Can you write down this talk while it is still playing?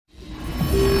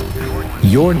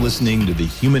You're listening to The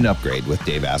Human Upgrade with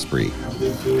Dave Asprey,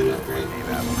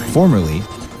 formerly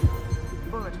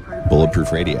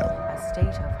Bulletproof Radio. A state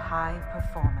of high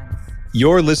performance.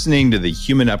 You're listening to The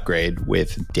Human Upgrade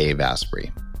with Dave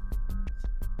Asprey.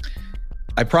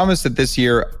 I promise that this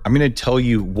year, I'm going to tell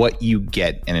you what you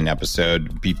get in an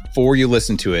episode before you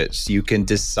listen to it so you can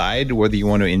decide whether you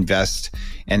want to invest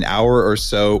an hour or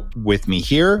so with me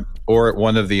here or at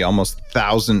one of the almost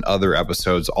 1,000 other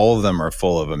episodes. All of them are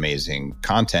full of amazing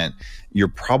content. You're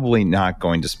probably not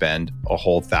going to spend a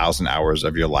whole 1,000 hours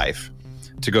of your life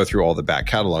to go through all the back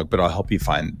catalog, but I'll help you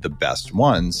find the best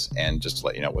ones and just to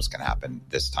let you know what's going to happen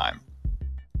this time.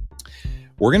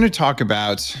 We're going to talk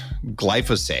about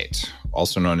glyphosate,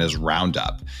 also known as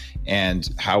Roundup, and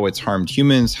how it's harmed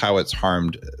humans, how it's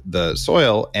harmed the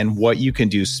soil, and what you can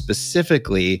do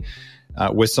specifically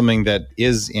with something that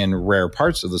is in rare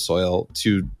parts of the soil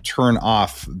to turn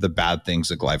off the bad things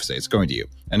that glyphosate is going to you.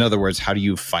 In other words, how do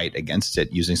you fight against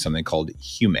it using something called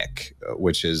humic,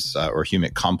 which is, or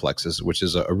humic complexes, which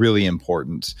is a really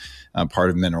important part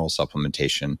of mineral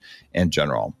supplementation in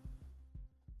general.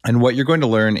 And what you're going to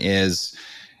learn is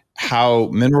how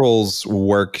minerals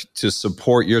work to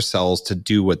support your cells to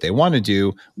do what they want to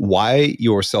do, why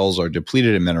your cells are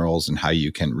depleted in minerals and how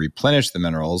you can replenish the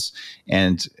minerals.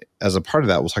 And as a part of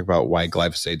that, we'll talk about why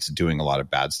glyphosate's doing a lot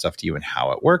of bad stuff to you and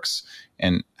how it works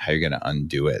and how you're going to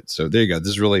undo it. So there you go. This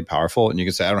is really powerful. And you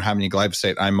can say, I don't have any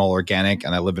glyphosate. I'm all organic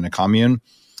and I live in a commune.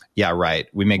 Yeah, right.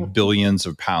 We make billions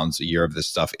of pounds a year of this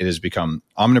stuff. It has become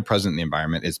omnipresent in the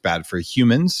environment. It's bad for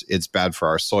humans. It's bad for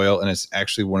our soil. And it's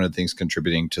actually one of the things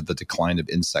contributing to the decline of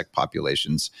insect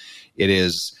populations. It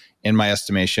is, in my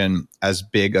estimation, as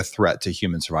big a threat to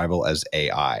human survival as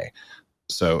AI.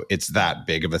 So it's that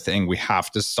big of a thing. We have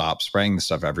to stop spraying the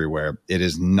stuff everywhere. It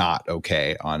is not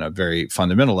okay on a very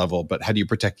fundamental level. But how do you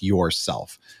protect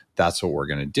yourself? That's what we're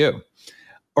going to do.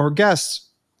 Our guest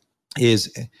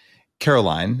is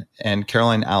Caroline, and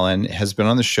Caroline Allen has been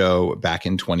on the show back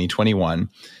in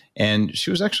 2021. And she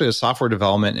was actually a software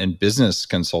development and business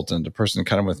consultant, a person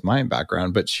kind of with my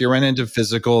background, but she ran into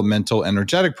physical, mental,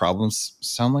 energetic problems.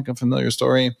 Sound like a familiar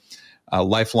story?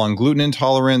 Lifelong gluten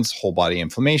intolerance, whole body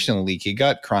inflammation, leaky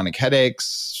gut, chronic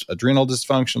headaches, adrenal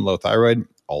dysfunction, low thyroid,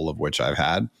 all of which I've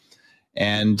had.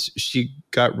 And she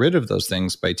got rid of those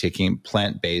things by taking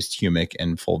plant-based humic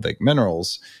and fulvic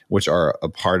minerals, which are a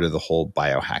part of the whole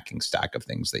biohacking stack of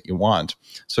things that you want.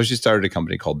 So she started a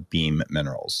company called Beam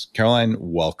Minerals. Caroline,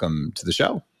 welcome to the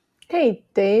show. Hey,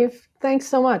 Dave. Thanks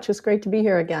so much. It's great to be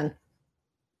here again.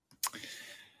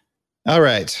 All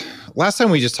right. Last time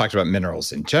we just talked about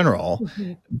minerals in general,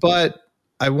 but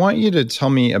I want you to tell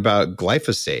me about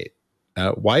glyphosate.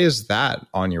 Why is that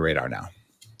on your radar now?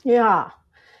 Yeah.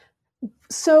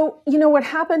 So, what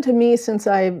happened to me since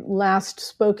I last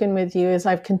spoken with you is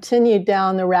I've continued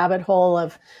down the rabbit hole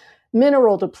of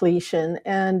mineral depletion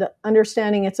and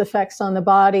understanding its effects on the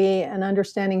body and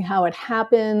understanding how it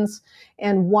happens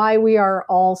and why we are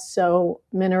all so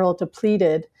mineral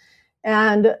depleted.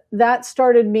 And that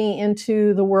started me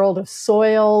into the world of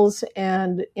soils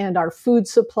and our food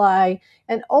supply,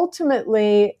 and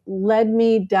ultimately led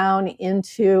me down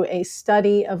into a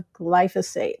study of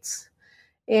glyphosates.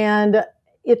 And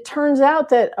it turns out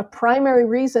that a primary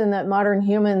reason that modern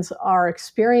humans are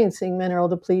experiencing mineral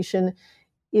depletion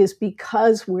is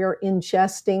because we're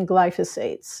ingesting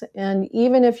glyphosates. And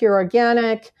even if you're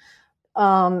organic,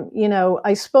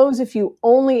 I suppose if you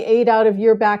only ate out of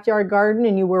your backyard garden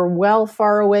and you were well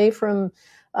far away from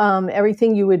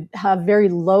everything, you would have very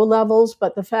low levels.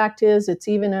 But the fact is, it's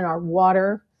even in our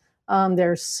water.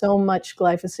 There's so much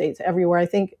glyphosate everywhere. I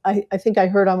think I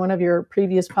heard on one of your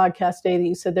previous podcasts, Dave, that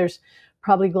you said there's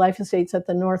probably glyphosates at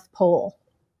the North Pole.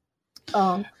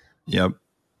 Yep.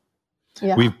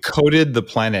 Yeah. We've coated the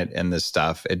planet in this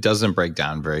stuff. It doesn't break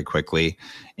down very quickly.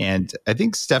 And I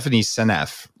think Stephanie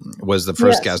Seneff was the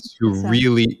first guest who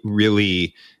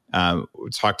really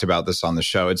talked about this on the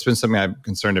show. It's been something I'm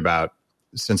concerned about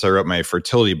since I wrote my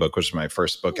fertility book, which was my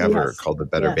first book ever, called The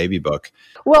Better Baby Book.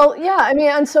 Well, yeah, I mean,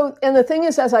 and the thing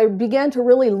is, as I began to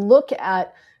really look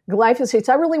at glyphosates,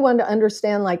 I really wanted to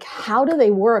understand, like, how do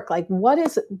they work? Like, what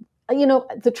is it?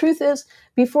 The truth is,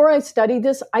 before I studied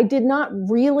this, I did not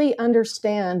really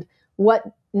understand what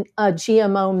a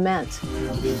GMO meant.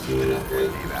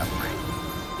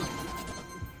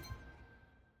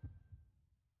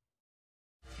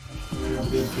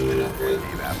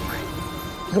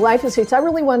 Glyphosates, I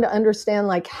really wanted to understand,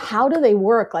 like, how do they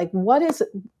work? Like, what is it?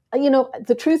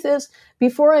 The truth is,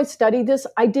 before I studied this,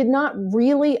 I did not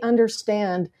really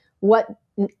understand what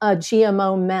a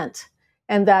GMO meant,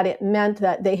 and that it meant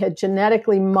that they had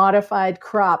genetically modified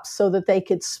crops so that they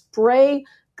could spray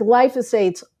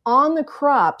glyphosates on the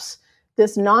crops,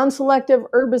 this non-selective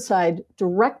herbicide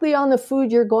directly on the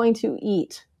food you're going to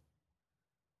eat.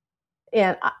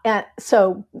 And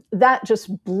so that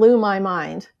just blew my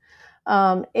mind.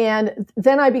 And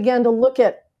then I began to look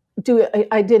at,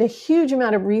 I did a huge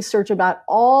amount of research about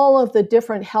all of the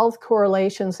different health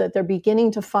correlations that they're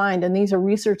beginning to find. And these are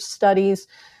research studies.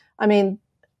 I mean,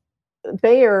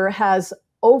 Bayer has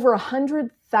over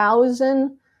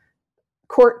 100,000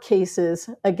 court cases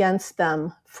against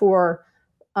them for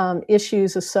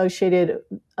issues associated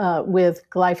with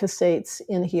glyphosates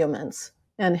in humans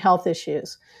and health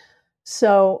issues.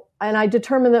 So, and I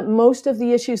determined that most of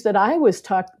the issues that I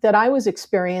was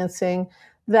experiencing,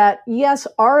 that yes,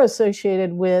 are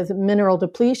associated with mineral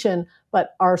depletion,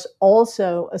 but are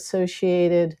also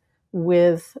associated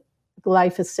with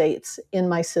glyphosates in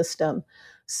my system.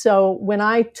 So when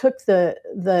I took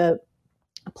the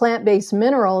plant-based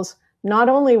minerals, not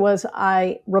only was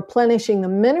I replenishing the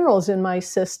minerals in my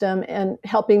system and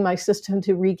helping my system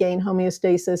to regain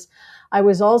homeostasis, I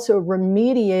was also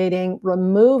removing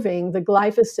the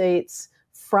glyphosates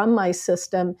from my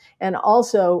system and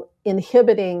also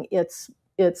inhibiting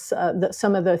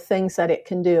some of the things that it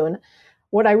can do. And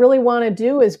what I really want to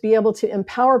do is be able to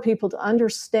empower people to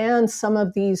understand some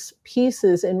of these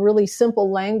pieces in really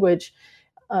simple language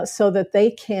so that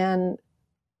they can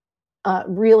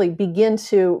really begin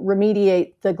to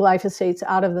remediate the glyphosates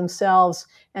out of themselves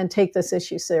and take this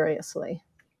issue seriously.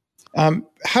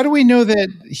 How do we know that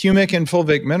humic and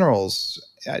fulvic minerals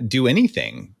do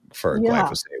anything for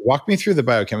glyphosate? Walk me through the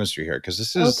biochemistry here, because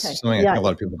this is something I think a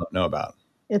lot of people don't know about.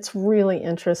 It's really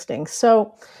interesting.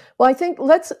 So, well, I think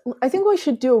we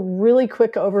should do a really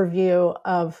quick overview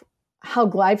of how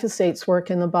glyphosates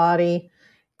work in the body.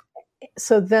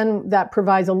 So then that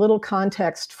provides a little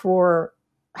context for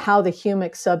how the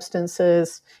humic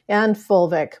substances and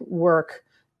fulvic work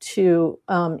to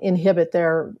inhibit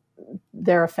their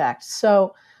effect.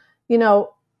 So,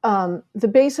 the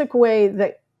basic way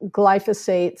that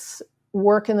glyphosates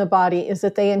work in the body is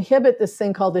that they inhibit this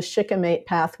thing called the shikimate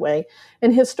pathway.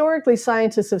 And historically,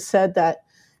 scientists have said that,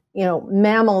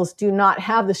 mammals do not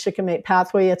have the shikimate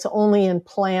pathway. It's only in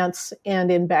plants and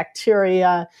in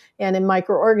bacteria and in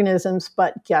microorganisms.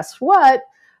 But guess what?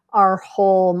 Our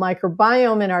whole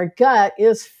microbiome in our gut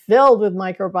is filled with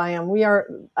microbiome. We are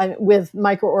with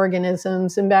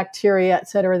microorganisms and bacteria, et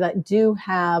cetera, that do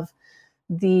have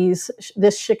this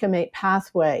shikimate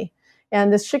pathway.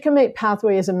 And this shikimate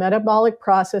pathway is a metabolic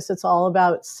process. It's all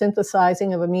about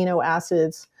synthesizing of amino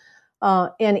acids.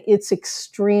 And it's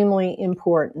extremely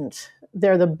important.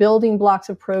 They're the building blocks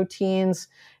of proteins.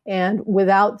 And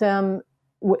without them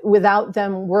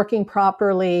working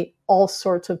properly, all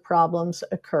sorts of problems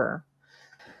occur.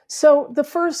 So the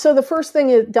first thing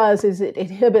it does is it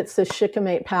inhibits the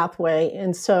shikimate pathway.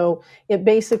 And so it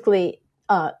basically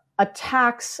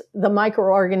attacks the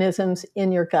microorganisms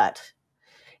in your gut.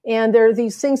 And there are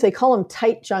these things, they call them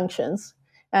tight junctions.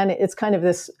 And it's kind of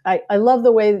this, I love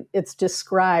the way it's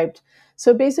described.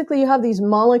 So basically you have these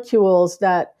molecules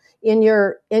that in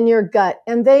your gut,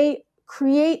 and they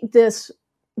create this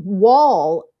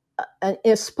wall,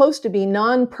 it's supposed to be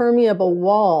non-permeable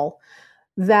wall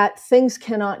that things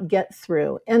cannot get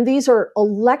through. And these are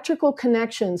electrical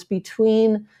connections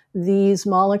between these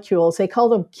molecules. They call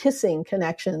them kissing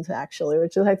connections, actually,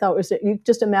 which I thought was, you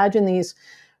just imagine these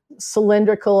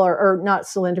cylindrical or not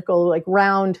cylindrical, like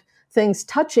round things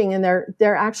touching, and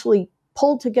they're actually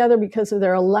pulled together because of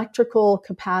their electrical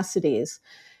capacities.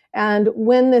 And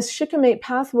when this shikimate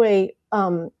pathway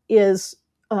is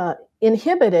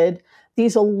inhibited,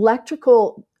 these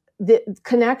electrical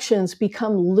connections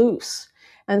become loose.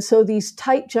 And so these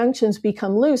tight junctions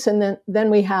become loose. And then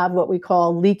we have what we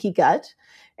call leaky gut.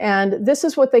 And this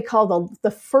is what they call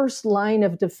the first line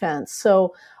of defense.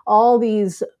 So all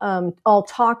these, all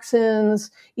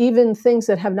toxins, even things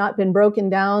that have not been broken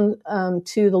down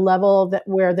to the level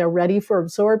where they're ready for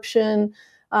absorption,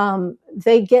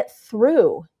 they get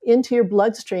through into your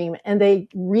bloodstream and they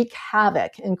wreak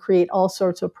havoc and create all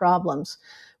sorts of problems.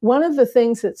 One of the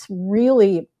things that's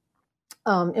really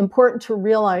important to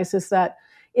realize is that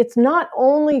it's not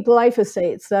only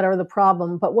glyphosates that are the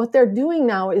problem, but what they're doing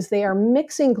now is they are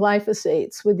mixing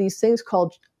glyphosates with these things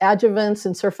called adjuvants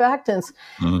and surfactants.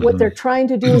 Mm-hmm. What they're trying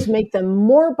to do is make them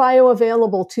more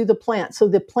bioavailable to the plant, so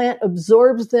the plant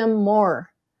absorbs them more.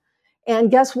 And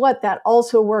guess what? That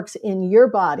also works in your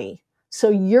body. So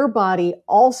your body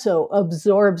also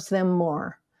absorbs them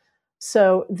more.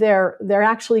 So they're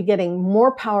actually getting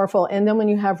more powerful. And then when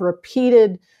you have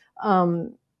repeated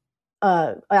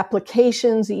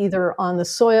applications either on the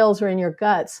soils or in your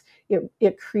guts,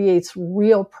 it creates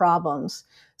real problems.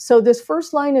 So this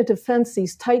first line of defense,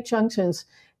 these tight junctions,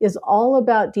 is all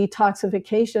about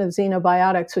detoxification of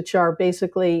xenobiotics, which are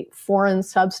basically foreign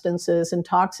substances and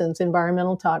toxins,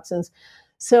 environmental toxins.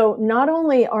 So not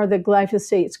only are the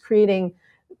glyphosates creating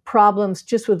problems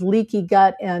just with leaky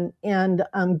gut and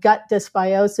gut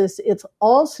dysbiosis, it's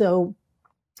also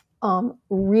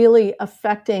really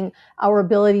affecting our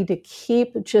ability to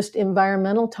keep just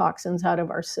environmental toxins out of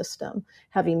our system,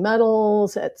 heavy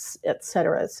metals, et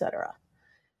cetera, et cetera.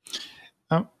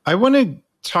 I want to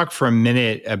talk for a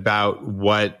minute about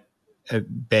what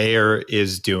Bayer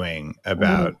is doing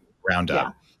about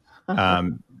Roundup. Yeah.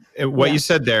 Uh-huh. What you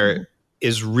said there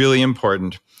is really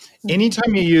important.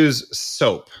 Anytime you use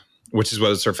soap, which is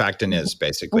what a surfactant is,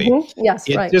 basically, yes,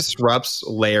 it disrupts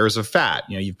layers of fat.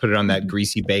 You put it on that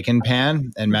greasy bacon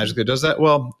pan and magically does that.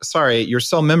 Well, sorry, your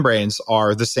cell membranes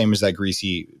are the same as that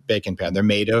greasy bacon pan. They're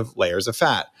made of layers of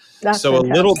fat. That's so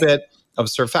fantastic. A little bit of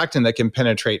surfactant that can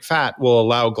penetrate fat will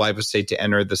allow glyphosate to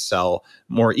enter the cell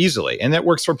more easily. And that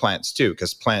works for plants too,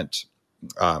 because plant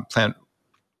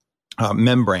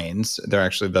membranes, they're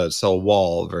actually the cell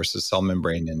wall versus cell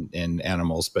membrane in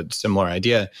animals, but similar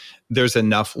idea. There's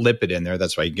enough lipid in there,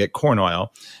 that's why you get corn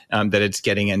oil, that it's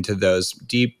getting into those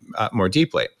more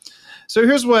deeply. So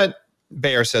here's what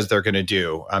Bayer says they're going to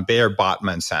do. Bayer bought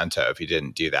Monsanto if you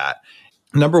didn't do that.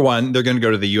 Number one, they're going to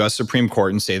go to the U.S. Supreme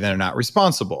Court and say they're not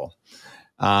responsible.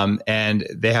 And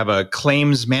they have a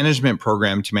claims management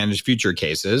program to manage future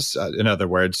cases. In other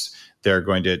words, they're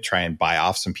going to try and buy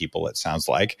off some people, it sounds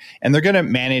like. And they're going to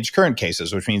manage current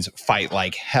cases, which means fight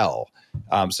like hell,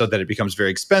 so that it becomes very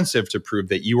expensive to prove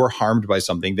that you were harmed by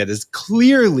something that is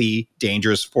clearly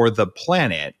dangerous for the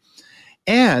planet.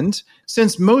 And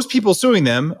since most people suing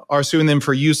them are suing them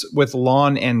for use with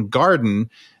lawn and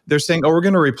garden, they're saying, oh, we're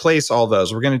going to replace all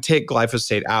those. We're going to take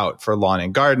glyphosate out for lawn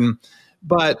and garden.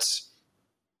 But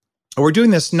we're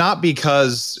doing this not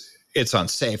because it's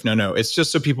unsafe. No. It's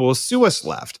just so people will sue us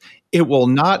left. It will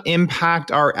not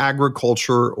impact our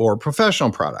agriculture or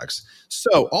professional products.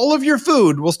 So all of your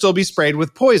food will still be sprayed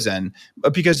with poison,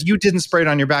 but because you didn't spray it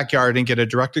on your backyard and get a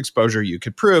direct exposure you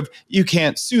could prove, you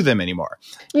can't sue them anymore.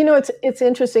 It's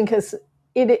interesting because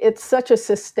it's such a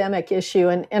systemic issue.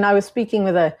 And I was speaking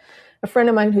with a friend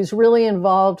of mine who's really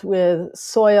involved with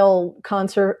soil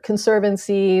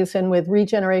conservancies and with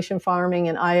regeneration farming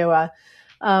in Iowa.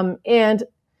 And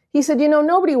he said,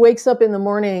 nobody wakes up in the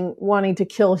morning wanting to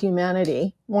kill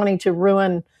humanity, wanting to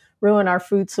ruin our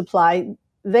food supply.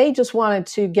 They just wanted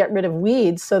to get rid of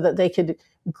weeds so that they could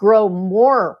grow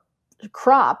more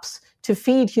crops to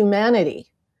feed humanity.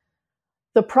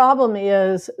 The problem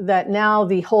is that now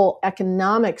the whole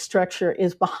economic structure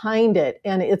is behind it,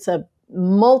 and it's a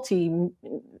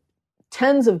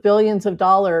tens of billions of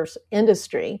dollars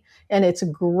industry, and it's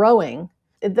growing.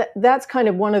 That's kind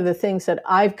of one of the things that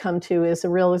I've come to is the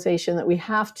realization that we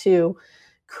have to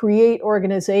create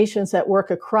organizations that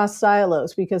work across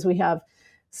silos, because we have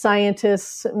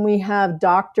scientists and we have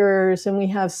doctors and we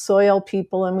have soil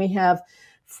people and we have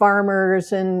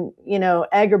farmers and,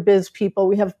 agribiz people.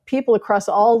 We have people across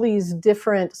all these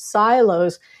different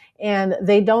silos, and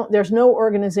there's no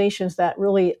organizations that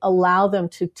really allow them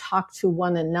to talk to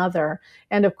one another.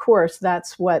 And of course,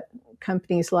 that's what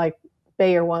companies like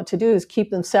Bayer want to do, is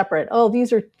keep them separate. Oh,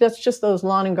 that's just those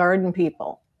lawn and garden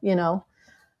people,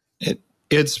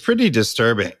 It's pretty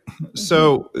disturbing. Mm-hmm.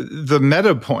 So the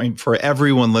meta point for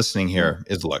everyone listening here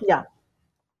is, look,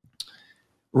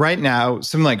 right now,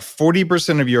 something like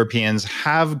 40% of Europeans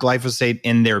have glyphosate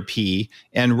in their pee,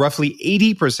 and roughly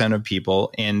 80% of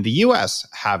people in the US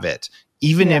have it,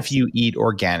 even if you eat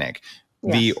organic.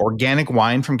 Yes. The organic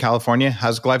wine from California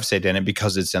has glyphosate in it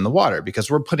because it's in the water, because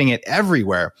we're putting it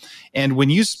everywhere. And when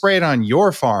you spray it on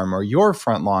your farm or your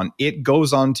front lawn, it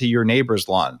goes onto your neighbor's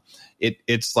lawn.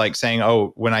 It's like saying,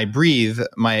 oh, when I breathe,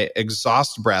 my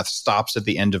exhaust breath stops at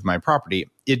the end of my property.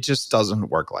 It just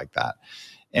doesn't work like that.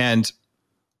 And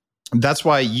that's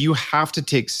why you have to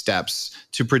take steps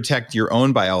to protect your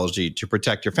own biology, to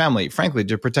protect your family, frankly,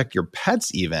 to protect your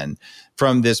pets even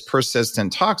from this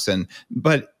persistent toxin.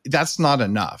 But that's not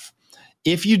enough.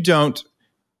 If you don't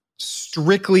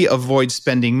strictly avoid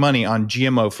spending money on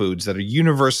GMO foods that are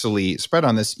universally spread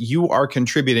on this, you are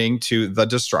contributing to the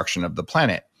destruction of the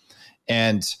planet.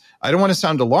 And I don't want to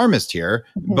sound alarmist here,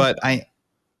 but I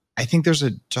think there's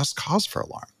a just cause for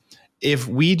alarm. If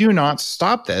we do not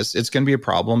stop this, it's going to be a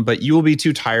problem, but you will be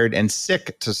too tired and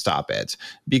sick to stop it,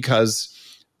 because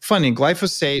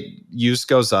glyphosate use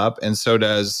goes up, and so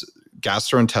does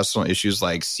gastrointestinal issues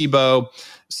like SIBO,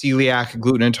 celiac,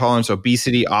 gluten intolerance,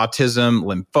 obesity, autism,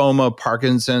 lymphoma,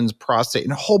 Parkinson's, prostate,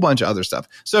 and a whole bunch of other stuff.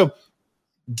 So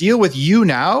deal with you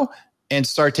now and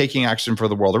start taking action for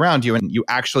the world around you. And you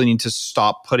actually need to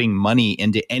stop putting money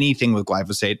into anything with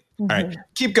glyphosate. All right,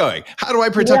 keep going. How do I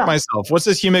protect myself? What's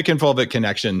this humic and fulvic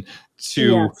connection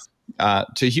to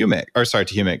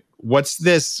humic? What's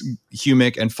this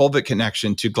humic and fulvic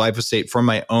connection to glyphosate for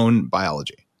my own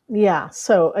biology? Yeah.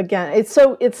 So again, it's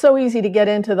so easy to get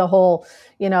into the whole,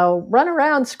 run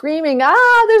around screaming,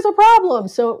 there's a problem.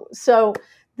 So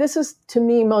this is, to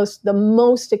me, the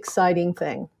most exciting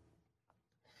thing.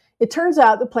 It turns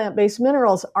out the plant-based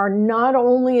minerals are not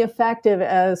only effective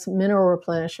as mineral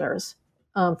replenishers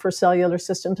for cellular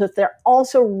systems, but they're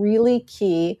also really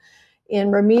key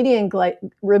in remediating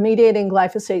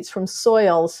glyphosates from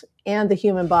soils and the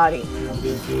human body.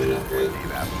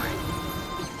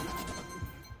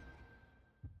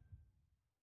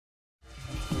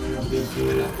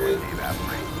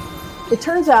 It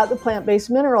turns out the plant-based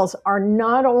minerals are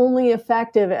not only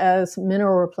effective as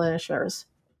mineral replenishers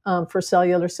for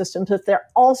cellular systems, but they're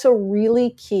also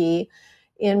really key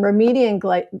in remediating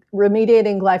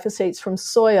glyphosates from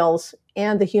soils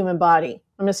and the human body.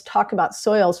 I'm going to talk about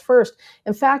soils first.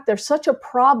 In fact, there's such a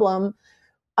problem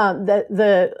that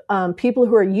the people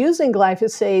who are using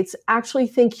glyphosates actually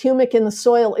think humic in the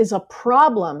soil is a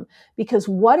problem, because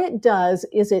what it does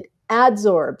is it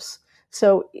adsorbs.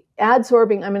 So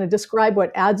adsorbing, I'm going to describe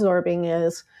what adsorbing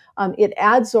is. It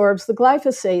adsorbs the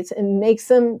glyphosates and makes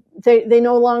them, they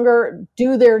no longer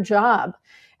do their job.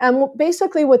 And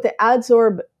basically what the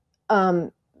adsorb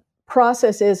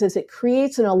process is it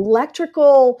creates an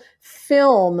electrical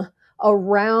film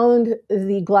around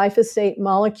the glyphosate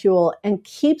molecule and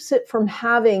keeps it from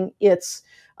having its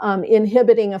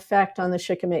inhibiting effect on the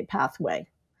shikimate pathway.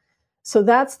 So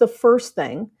that's the first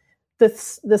thing.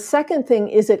 The second thing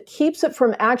is it keeps it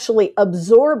from actually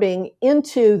absorbing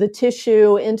into the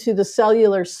tissue, into the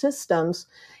cellular systems,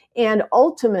 and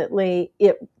ultimately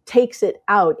it takes it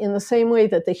out in the same way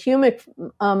that the humic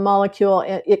molecule,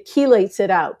 it chelates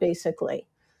it out, basically.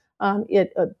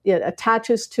 It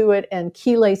attaches to it and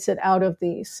chelates it out of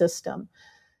the system.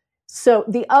 So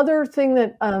the other thing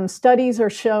that studies are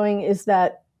showing is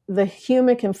that the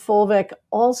humic and fulvic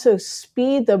also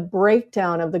speed the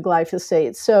breakdown of the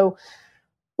glyphosate. So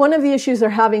one of the issues they're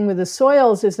having with the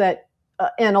soils is that,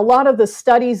 and a lot of the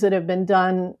studies that have been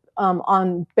done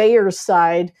on Bayer's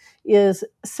side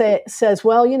says,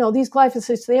 well, these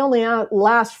glyphosates, they only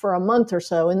last for a month or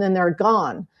so and then they're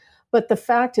gone. But the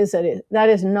fact is that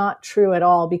is not true at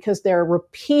all, because they're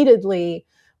repeatedly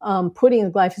putting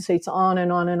the glyphosates on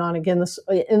and on and on again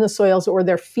in the soils, or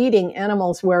they're feeding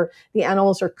animals where the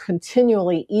animals are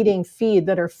continually eating feed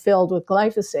that are filled with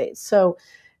glyphosates. So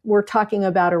we're talking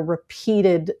about a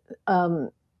repeated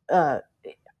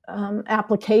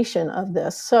application of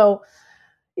this. So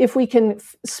if we can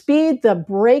speed the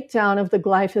breakdown of the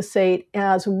glyphosate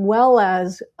as well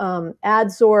as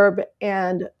adsorb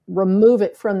and remove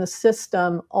it from the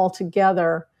system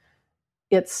altogether,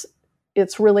 it's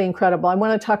really incredible. I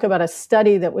want to talk about a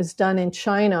study that was done in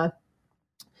China.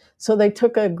 So they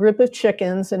took a group of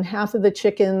chickens, and half of the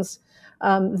chickens,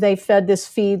 they fed this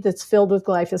feed that's filled with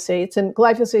glyphosates. And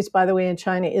glyphosates, by the way, in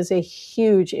China is a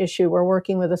huge issue. We're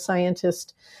working with a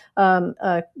scientist.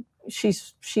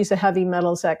 She's a heavy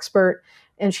metals expert,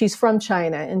 and she's from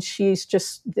China. And she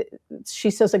says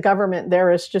the government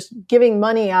there is just giving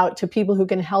money out to people who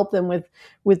can help them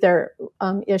with their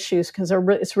issues, because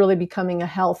it's really becoming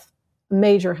a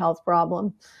major health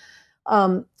problem.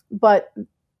 But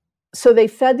so they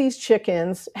fed these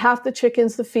chickens, half the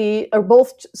chickens the feed, or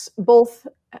both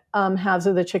halves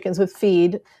of the chickens with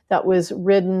feed that was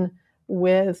ridden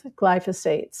with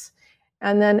glyphosates.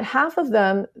 And then half of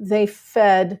them, they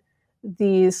fed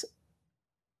these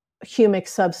humic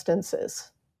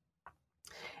substances.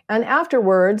 And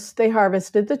afterwards, they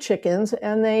harvested the chickens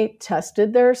and they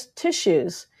tested their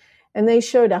tissues. And they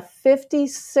showed a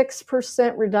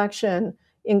 56% reduction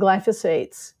in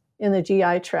glyphosates in the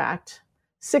GI tract,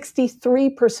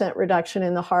 63% reduction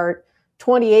in the heart,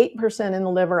 28% in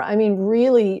the liver. I mean,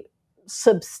 really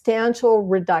substantial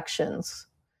reductions.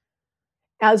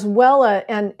 As well,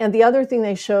 and the other thing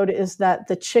they showed is that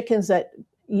the chickens that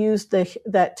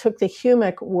took the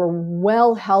humic were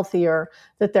well healthier,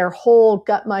 that their whole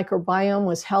gut microbiome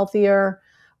was healthier.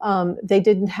 They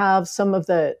didn't have some of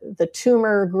the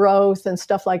tumor growth and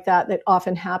stuff like that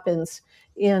often happens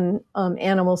in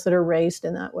animals that are raised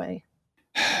in that way.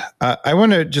 I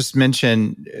want to just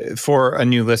mention for a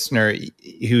new listener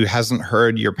who hasn't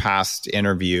heard your past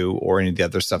interview or any of the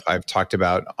other stuff I've talked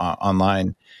about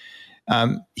online,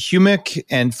 humic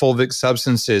and fulvic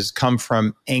substances come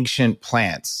from ancient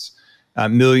plants.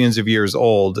 millions of years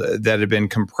old that have been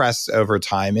compressed over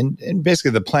time. And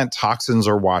basically the plant toxins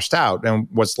are washed out. And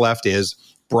what's left is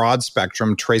broad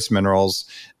spectrum trace minerals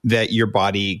that your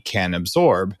body can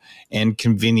absorb. And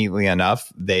conveniently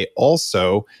enough, they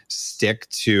also stick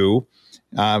to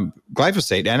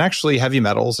glyphosate and actually heavy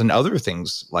metals and other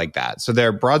things like that. So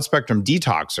they're broad spectrum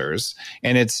detoxers.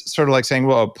 And it's sort of like saying,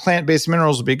 well, plant-based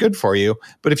minerals will be good for you.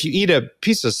 But if you eat a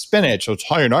piece of spinach, it's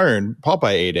high in iron,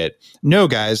 Popeye ate it. No,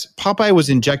 guys, Popeye was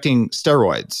injecting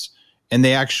steroids and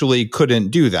they actually couldn't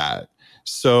do that.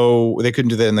 So they couldn't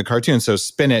do that in the cartoon. So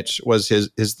spinach was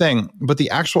his thing. But the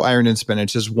actual iron in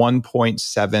spinach is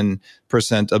 1.7%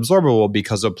 absorbable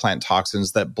because of plant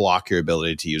toxins that block your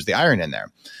ability to use the iron in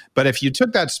there. But if you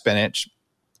took that spinach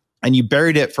and you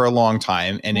buried it for a long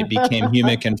time and it became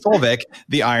humic and fulvic,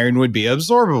 the iron would be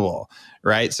absorbable,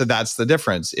 right? So that's the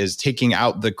difference, is taking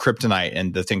out the kryptonite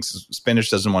and the things.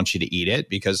 Spinach doesn't want you to eat it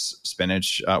because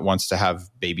spinach wants to have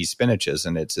baby spinaches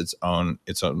and it's its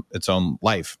own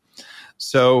life.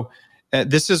 So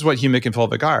this is what humic and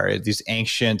fulvic are, these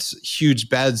ancient, huge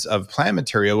beds of plant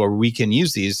material where we can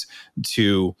use these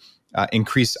to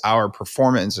increase our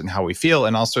performance and how we feel,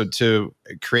 and also to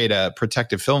create a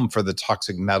protective film for the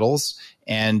toxic metals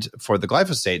and for the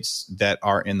glyphosates that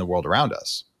are in the world around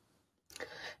us.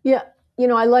 Yeah,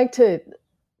 I like to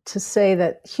say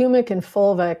that humic and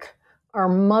fulvic are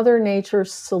Mother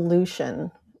Nature's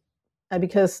solution,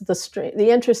 because the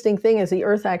interesting thing is the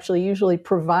earth actually usually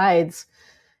provides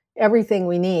everything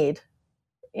we need.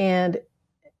 And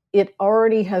it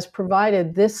already has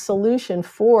provided this solution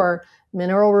for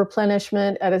mineral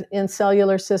replenishment in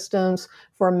cellular systems,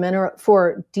 for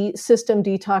system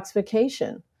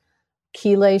detoxification,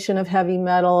 chelation of heavy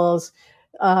metals,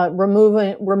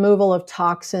 removal of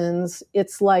toxins.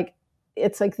 It's like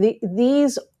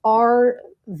these are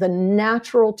the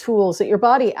natural tools that your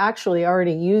body actually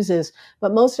already uses,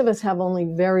 but most of us have only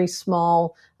very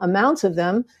small amounts of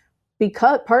them,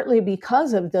 partly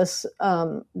because of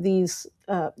these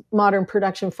modern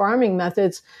production farming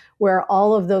methods where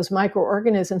all of those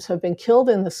microorganisms have been killed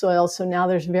in the soil. So now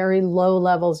there's very low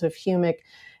levels of humic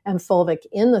and fulvic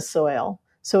in the soil.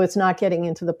 So it's not getting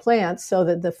into the plants, so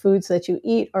that the foods that you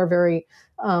eat are very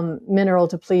mineral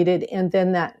depleted. And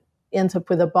then that ends up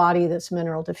with a body that's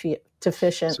mineral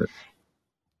deficient.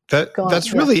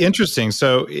 That's really interesting.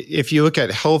 So if you look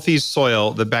at healthy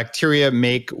soil, the bacteria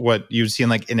make what you'd see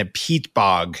in a peat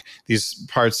bog, these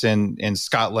parts in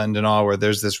Scotland and all, where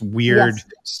there's this weird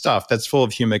stuff that's full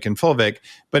of humic and fulvic.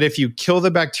 But if you kill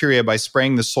the bacteria by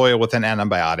spraying the soil with an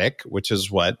antibiotic, which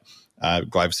is what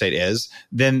glyphosate is,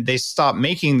 then they stop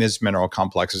making these mineral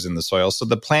complexes in the soil. So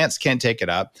the plants can't take it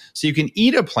up. So you can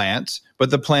eat a plant, but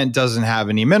the plant doesn't have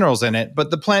any minerals in it, but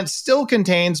the plant still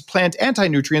contains plant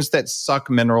anti-nutrients that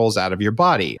suck minerals out of your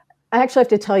body. I actually have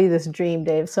to tell you this dream,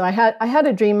 Dave. So I had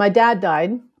a dream. My dad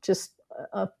died just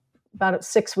about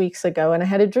 6 weeks ago, and I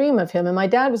had a dream of him. And my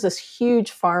dad was this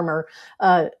huge farmer,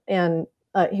 and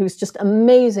he was just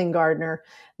amazing gardener.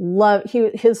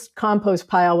 His compost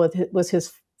pile was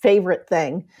his favorite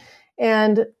thing.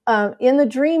 And in the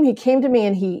dream, he came to me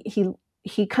and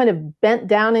he kind of bent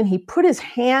down and he put his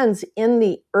hands in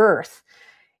the earth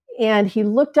and he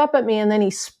looked up at me and then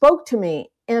he spoke to me.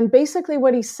 And basically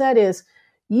what he said is,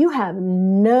 "You have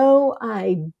no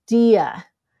idea.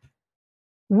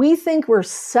 We think we're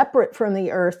separate from the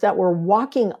earth, that we're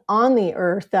walking on the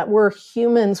earth, that we're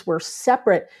humans, we're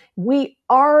separate. We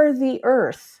are the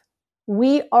earth.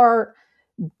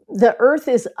 The earth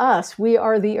is us. We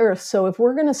are the earth. So if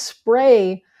we're going to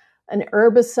spray an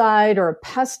herbicide or a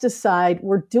pesticide,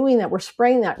 we're doing that. We're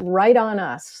spraying that right on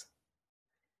us."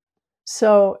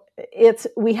 So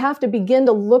we have to begin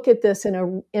to look at this in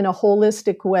a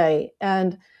holistic way.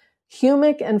 And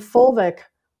humic and fulvic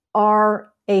are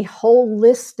a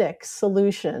holistic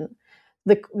solution.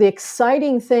 The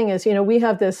exciting thing is, we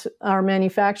have our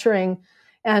manufacturing,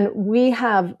 and we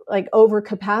have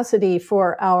overcapacity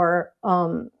for our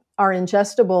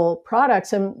ingestible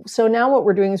products. And so now what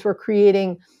we're doing is we're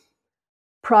creating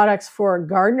products for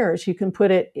gardeners. You can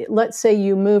let's say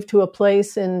you move to a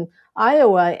place in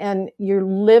Iowa and you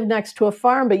live next to a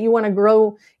farm, but you want to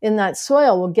grow in that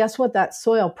soil. Well, guess what? That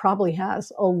soil probably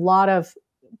has a lot of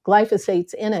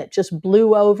glyphosates in it, just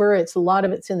blew over. A lot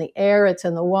of it's in the air, it's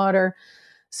in the water.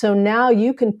 So now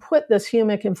you can put this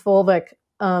humic and fulvic,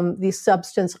 these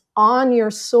substance on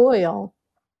your soil,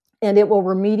 and it will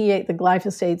remediate the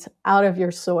glyphosates out of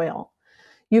your soil.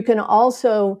 You can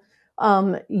also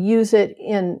use it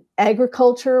in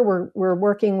agriculture. We're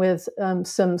working with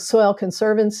some soil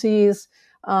conservancies,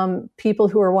 people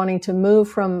who are wanting to move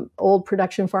from old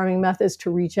production farming methods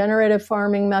to regenerative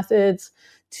farming methods,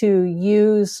 to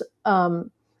use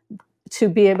to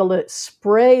be able to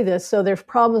spray this. So there's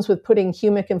problems with putting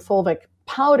humic and fulvic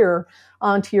powder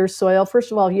onto your soil.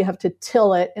 First of all, you have to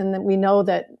till it, and then we know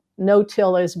that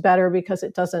no-till is better because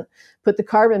it doesn't put the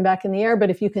carbon back in the air. But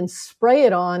if you can spray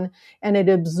it on and it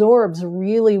absorbs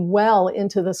really well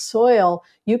into the soil,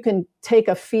 you can take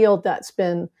a field that's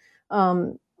been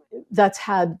that's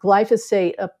had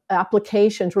glyphosate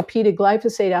applications, repeated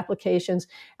glyphosate applications,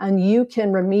 and you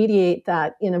can remediate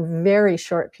that in a very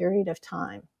short period of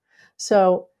time.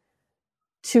 So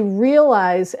to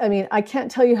realize, I mean, I can't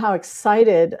tell you how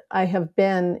excited I have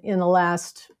been in the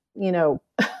last,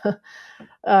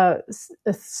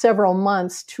 several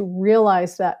months to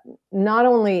realize that not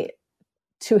only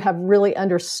to have really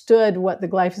understood what the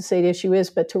glyphosate issue is,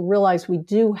 but to realize we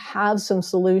do have some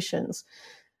solutions.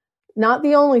 Not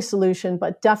the only solution,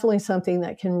 but definitely something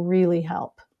that can really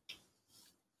help.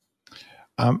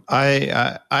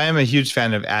 I am a huge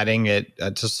fan of adding it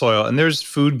to soil, and there's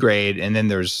food grade, and then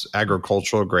there's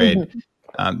agricultural grade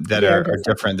that are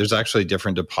different. There's actually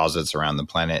different deposits around the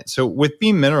planet. So with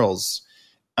Beam Minerals,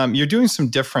 you're doing some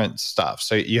different stuff.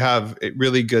 So you have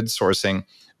really good sourcing,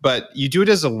 but you do it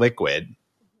as a liquid,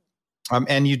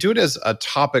 and you do it as a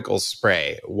topical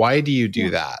spray. Why do you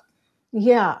do that?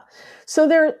 Yeah. So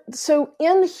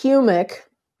in humic,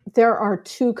 there are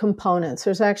two components.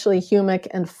 There's actually humic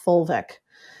and fulvic.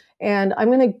 And I'm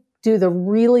going to do the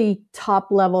really top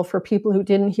level for people who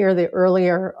didn't hear the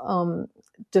earlier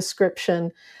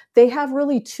description. They have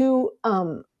really two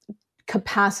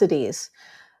capacities.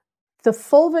 The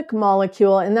fulvic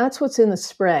molecule, and that's what's in the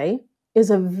spray, is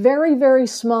a very, very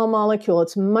small molecule.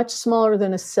 It's much smaller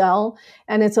than a cell,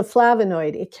 and it's a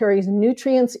flavonoid. It carries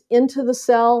nutrients into the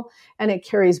cell, and it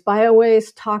carries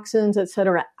biowaste, toxins, et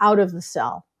cetera, out of the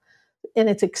cell. And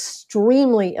it's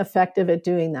extremely effective at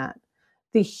doing that.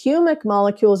 The humic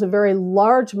molecule is a very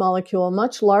large molecule,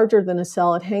 much larger than a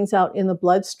cell. It hangs out in the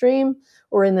bloodstream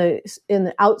or in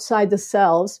the outside the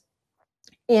cells,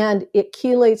 and it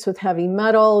chelates with heavy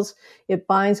metals. It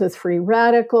binds with free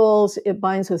radicals. It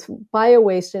binds with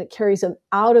biowaste, and it carries them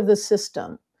out of the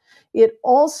system. It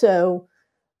also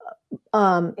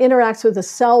interacts with the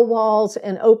cell walls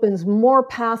and opens more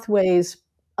pathways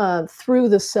through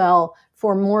the cell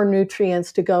for more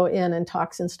nutrients to go in and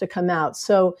toxins to come out.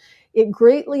 So it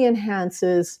greatly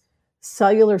enhances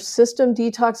cellular system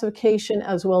detoxification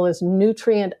as well as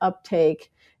nutrient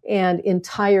uptake and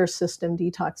entire system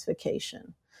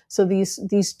detoxification. So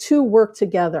these two work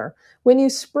together. When you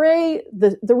spray,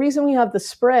 the reason we have the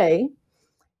spray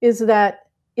is that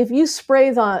if you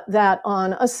spray that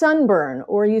on a sunburn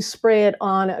or you spray it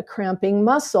on a cramping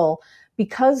muscle,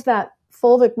 because that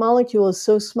fulvic molecule is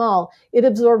so small, it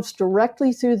absorbs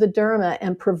directly through the derma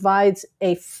and provides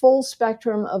a full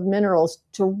spectrum of minerals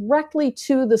directly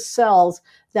to the cells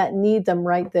that need them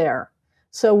right there.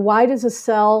 So why does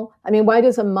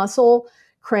a muscle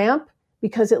cramp?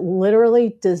 Because it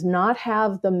literally does not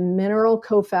have the mineral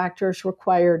cofactors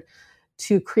required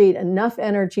to create enough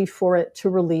energy for it to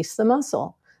release the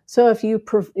muscle. So if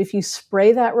you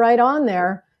spray that right on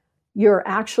there, you're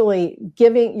actually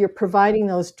providing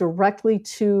those directly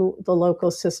to the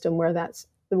local system where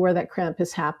that cramp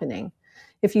is happening.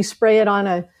 If you spray it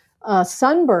on a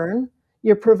sunburn,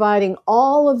 you're providing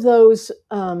all of those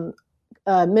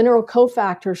mineral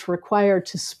cofactors required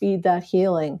to speed that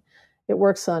healing. It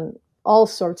works on all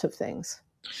sorts of things.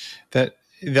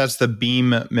 That's the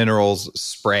Beam Minerals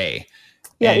spray.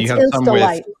 Yeah, and it's you have some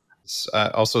Insta-Light.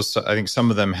 Also, I think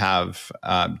some of them have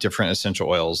different essential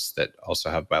oils that also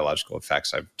have biological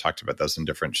effects. I've talked about those in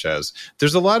different shows.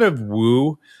 There's a lot of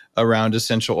woo around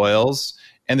essential oils,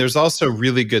 and there's also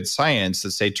really good science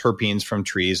that say terpenes from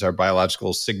trees are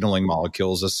biological signaling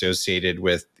molecules associated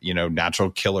with,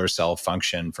 natural killer cell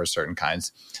function for certain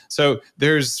kinds. So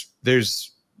there's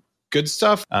good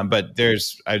stuff, but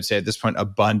there's, I would say at this point,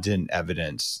 abundant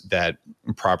evidence that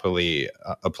properly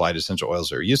applied essential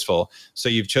oils are useful. So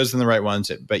you've chosen the right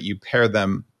ones, but you pair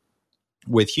them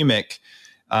with humic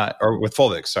or with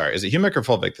fulvic. Sorry, is it humic or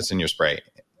fulvic that's in your spray?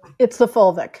 It's the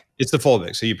fulvic. It's the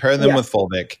fulvic. So you pair them with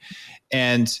fulvic.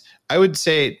 And I would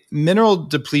say mineral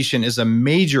depletion is a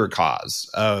major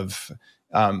cause of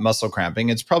muscle cramping.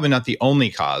 It's probably not the only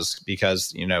cause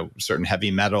because, certain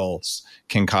heavy metals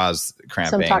can cause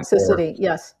cramping. Some toxicity,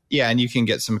 yes. Yeah, and you can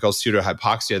get something called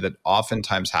pseudohypoxia that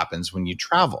oftentimes happens when you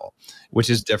travel, which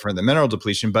is different than mineral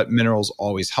depletion, but minerals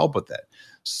always help with it.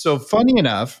 So funny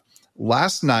enough,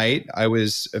 last night I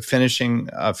was finishing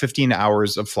 15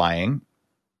 hours of flying,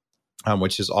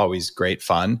 which is always great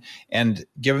fun. And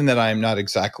given that I'm not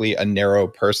exactly a narrow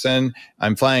person,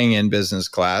 I'm flying in business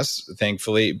class,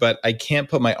 thankfully, but I can't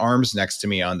put my arms next to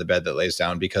me on the bed that lays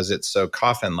down because it's so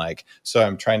coffin-like. So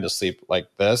I'm trying to sleep like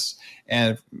this,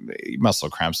 and muscle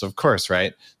cramps, of course,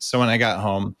 right? So when I got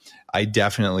home, I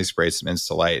definitely sprayed some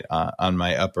Instalight on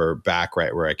my upper back,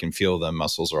 right where I can feel the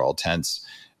muscles are all tense.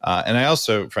 And I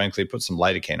also, frankly, put some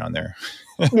lidocaine on there.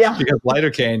 Yeah. Because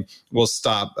lidocaine will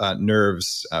stop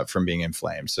nerves from being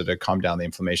inflamed. So to calm down the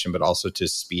inflammation, but also to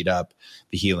speed up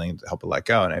the healing, to help it let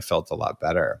go. And I felt a lot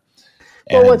better.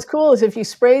 Well, what's cool is if you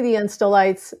spray the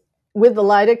Instalights with the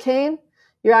lidocaine,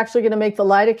 you're actually going to make the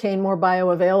lidocaine more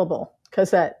bioavailable, because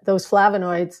those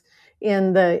flavonoids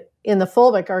in the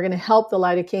fulvic are going to help the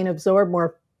lidocaine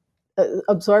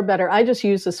absorb better. I just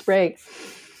use the spray.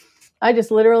 I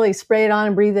just literally spray it on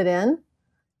and breathe it in.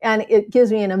 And it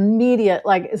gives me an immediate,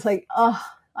 it's like, oh,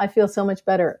 I feel so much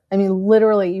better. I mean,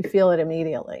 literally, you feel it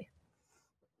immediately.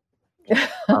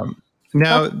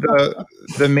 Now,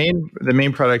 the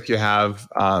main product you have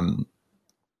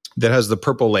that has the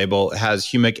purple label has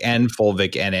humic and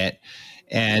fulvic in it.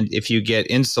 And if you get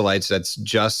Instalights, that's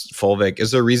just fulvic. Is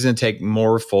there a reason to take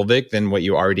more fulvic than what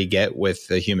you already get with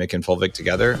the humic and fulvic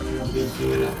together?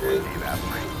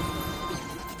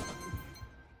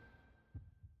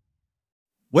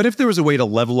 What if there was a way to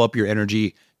level up your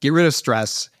energy, get rid of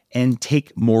stress, and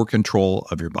take more control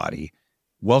of your body?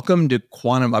 Welcome to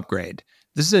Quantum Upgrade.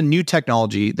 This is a new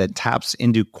technology that taps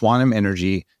into quantum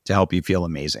energy to help you feel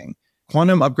amazing.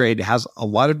 Quantum Upgrade has a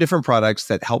lot of different products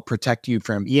that help protect you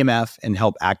from EMF and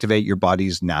help activate your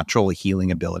body's natural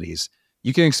healing abilities.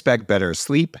 You can expect better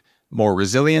sleep, more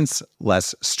resilience,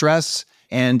 less stress,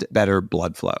 and better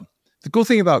blood flow. The cool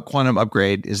thing about Quantum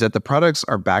Upgrade is that the products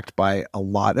are backed by a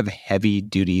lot of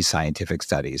heavy-duty scientific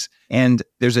studies, and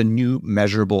there's a new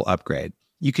measurable upgrade.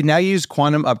 You can now use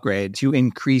Quantum Upgrade to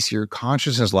increase your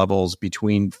consciousness levels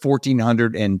between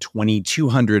 1400 and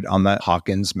 2200 on the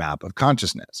Hawkins map of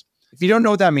consciousness. If you don't know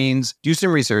what that means, do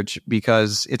some research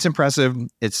because it's impressive,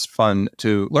 it's fun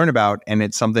to learn about, and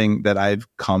it's something that I've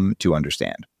come to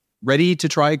understand. Ready to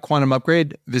try Quantum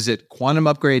Upgrade? Visit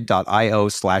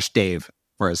quantumupgrade.io/Dave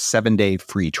for a 7-day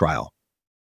free trial.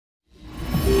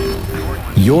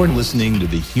 You're listening to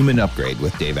The Human Upgrade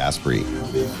with Dave Asprey.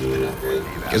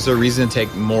 Is there a reason to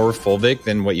take more fulvic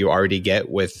than what you already get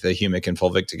with the humic and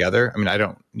fulvic together? I mean, I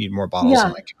don't need more bottles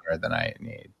on my counter than I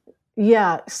need.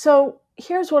 Yeah. So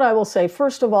here's what I will say.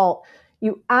 First of all,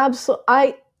 you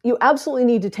absolutely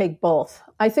need to take both.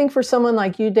 I think for someone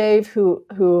like you, Dave,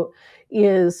 who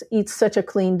eats such a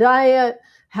clean diet,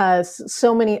 has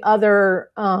so many other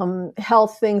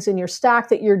health things in your stack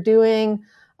that you're doing,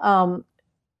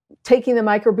 taking the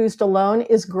microboost alone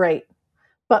is great.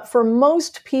 But for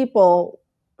most people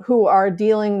who are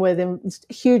dealing with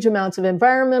huge amounts of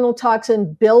environmental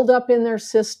toxin buildup in their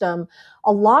system,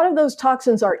 a lot of those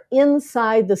toxins are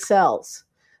inside the cells.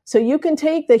 So you can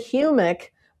take the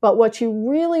humic, but what you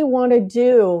really want to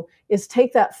do is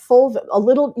take that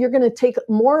fulvic, you're going to take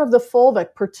more of the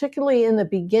fulvic, particularly in the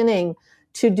beginning,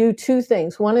 to do two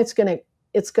things. One, it's going to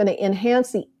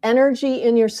enhance the energy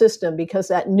in your system because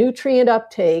that nutrient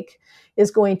uptake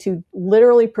is going to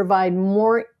literally provide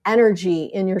more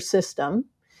energy in your system.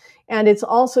 And it's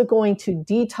also going to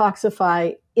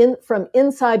detoxify from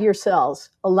inside your cells,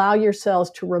 allow your cells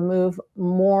to remove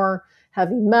more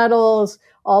heavy metals,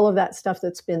 all of that stuff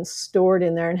that's been stored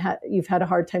in there and you've had a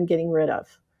hard time getting rid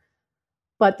of.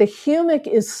 But the humic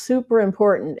is super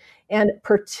important. And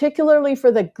particularly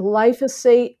for the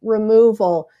glyphosate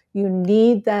removal, you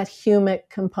need that humic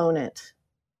component.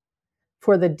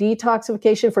 For the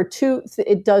detoxification,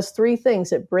 it does three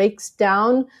things. It breaks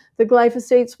down the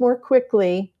glyphosates more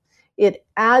quickly, it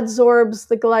adsorbs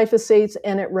the glyphosates,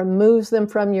 and it removes them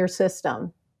from your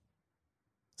system.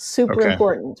 Super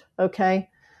important, okay?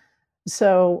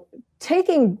 So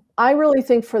I really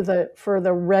think for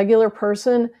the regular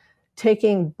person,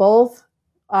 taking both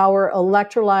our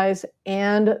electrolyze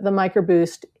and the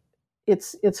microboost,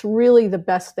 it's really the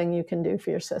best thing you can do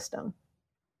for your system.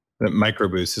 The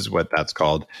microboost is what that's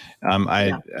called.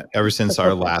 Ever since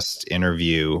our last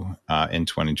interview in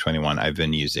 2021, I've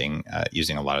been using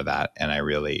a lot of that, and I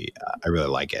really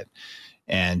like it.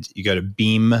 And you go to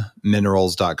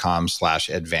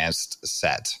beamminerals.com/advanced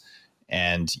set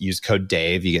and use code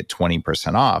Dave. You get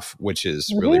 20% off, which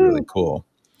is really, really cool.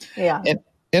 Yeah.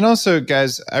 And also,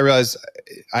 guys, I realize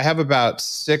I have about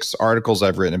 6 articles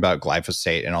I've written about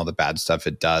glyphosate and all the bad stuff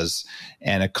it does,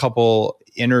 and a couple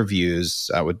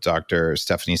interviews with Dr.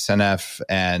 Stephanie Seneff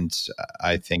and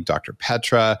I think Dr.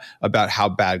 Petra about how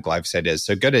bad glyphosate is.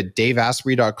 So go to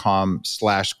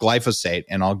daveasprey.com/glyphosate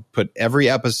and I'll put every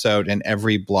episode and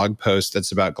every blog post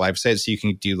that's about glyphosate so you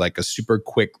can do like a super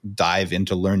quick dive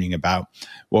into learning about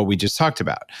what we just talked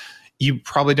about. You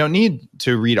probably don't need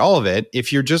to read all of it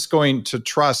if you're just going to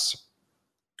trust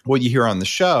what you hear on the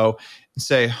show and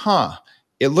say,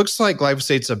 it looks like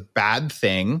glyphosate's a bad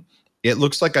thing. It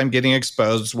looks like I'm getting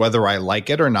exposed whether I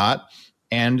like it or not.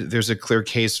 And there's a clear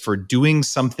case for doing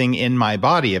something in my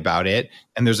body about it.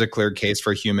 And there's a clear case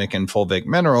for humic and fulvic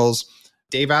minerals.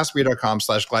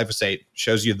 daveasprey.com/glyphosate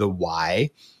shows you the why.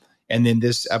 And then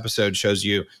this episode shows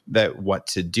you that what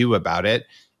to do about it.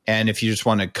 And if you just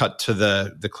want to cut to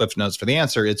the cliff notes for the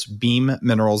answer, it's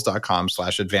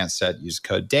beamminerals.com/advanced set. Use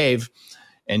code Dave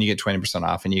and you get 20%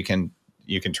 off and you can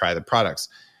try the products.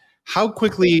 How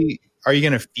quickly are you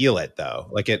going to feel it though?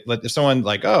 Like if someone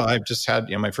like, I've just had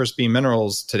my first Beam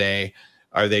Minerals today,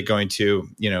 are they going to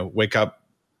wake up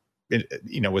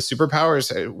with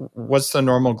superpowers? What's the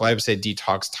normal glyphosate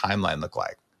detox timeline look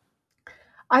like?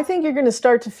 I think you're going to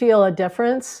start to feel a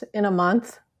difference in a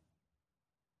month.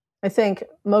 I think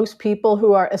most people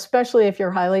who are, especially if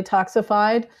you're highly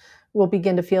toxified, will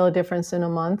begin to feel a difference in a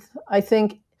month. I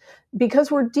think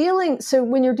because when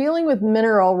you're dealing with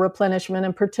mineral replenishment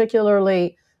and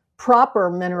particularly proper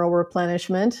mineral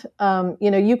replenishment,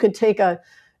 you could take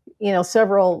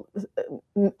several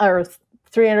or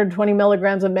 320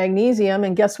 milligrams of magnesium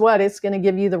and guess what? It's going to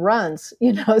give you the runs,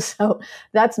 so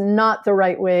that's not the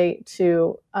right way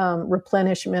to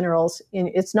replenish minerals.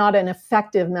 It's not an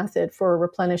effective method for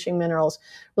replenishing minerals.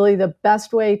 Really, the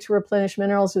best way to replenish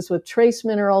minerals is with trace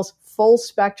minerals, full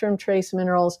spectrum trace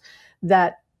minerals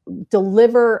that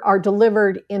are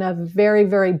delivered in a very,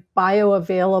 very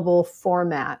bioavailable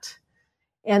format.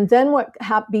 And then what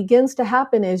begins to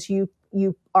happen is you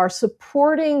are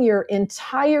supporting your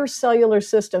entire cellular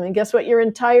system. And guess what? Your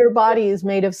entire body is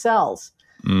made of cells.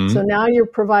 Mm-hmm. So now you're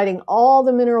providing all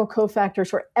the mineral cofactors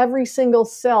for every single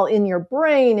cell in your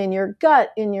brain, in your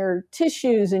gut, in your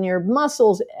tissues, in your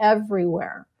muscles,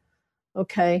 everywhere.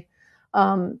 Okay.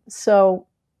 So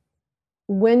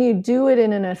when you do it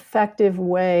in an effective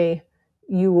way,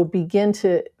 you will begin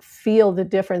to feel the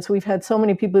difference. We've had so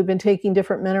many people who've been taking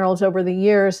different minerals over the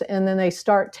years, and then they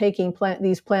start taking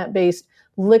these plant-based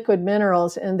liquid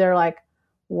minerals, and they're like,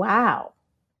 wow,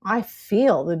 I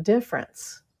feel the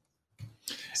difference.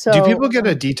 So, do people get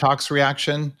a detox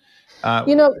reaction?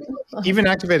 Even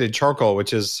activated charcoal,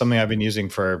 which is something I've been using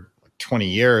for 20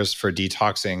 years for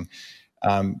detoxing,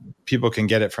 people can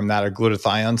get it from that, or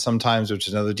glutathione sometimes, which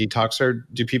is another detoxer.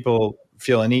 Do people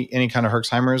feel any kind of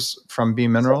Herxheimer's from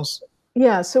Beam Minerals?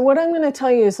 So what I'm going to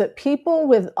tell you is that people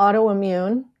with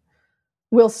autoimmune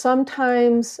will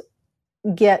sometimes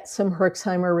get some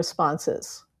Herxheimer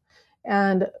responses.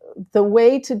 And the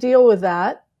way to deal with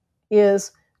that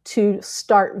is to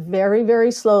start very,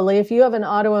 very slowly. If you have an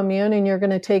autoimmune and you're going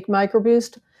to take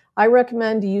MicroBoost, I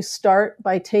recommend you start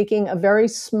by taking a very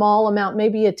small amount,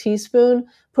 maybe a teaspoon,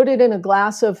 put it in a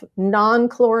glass of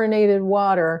non-chlorinated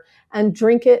water and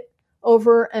drink it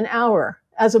over an hour,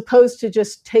 as opposed to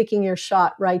just taking your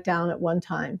shot right down at one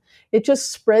time. It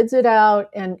just spreads it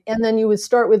out, and then you would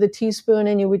start with a teaspoon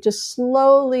and you would just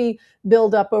slowly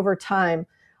build up over time.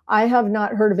 I have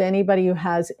not heard of anybody who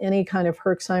has any kind of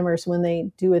Herxheimer's when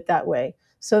they do it that way.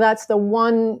 So that's the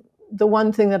one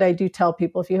thing that I do tell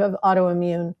people. If you have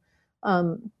autoimmune,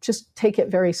 just take it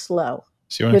very slow.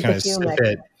 So you want to kind of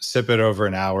sip it over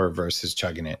an hour versus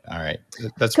chugging it. All right.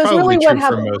 That's probably really true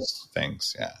for most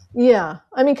things. Yeah. Yeah.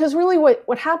 I mean, because really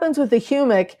what happens with the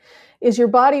humic is your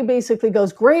body basically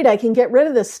goes, great, I can get rid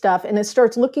of this stuff. And it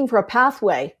starts looking for a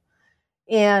pathway.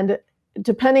 And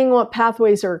depending on what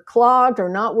pathways are clogged or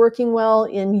not working well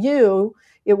in you,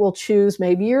 it will choose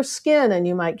maybe your skin, and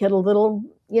you might get a little,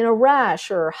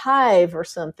 rash or hive or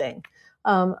something.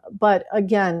 But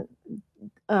again,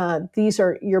 these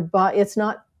are your body. It's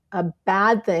not a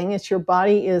bad thing. It's your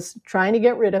body is trying to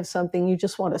get rid of something. You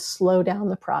just want to slow down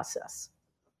the process.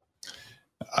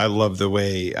 I love the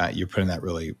way you're putting that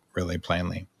really, really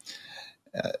plainly.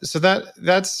 So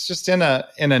that's just in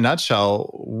a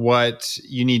nutshell what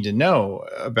you need to know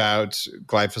about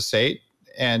glyphosate.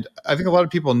 And I think a lot of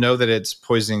people know that it's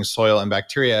poisoning soil and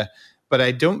bacteria, but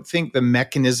I don't think the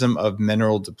mechanism of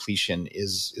mineral depletion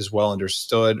is well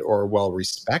understood or well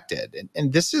respected.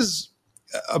 And this is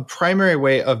a primary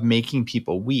way of making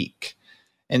people weak.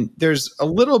 And there's a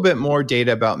little bit more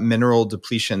data about mineral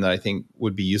depletion that I think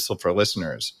would be useful for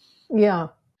listeners. Yeah.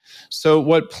 So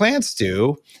what plants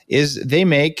do is they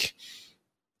make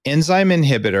enzyme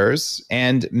inhibitors,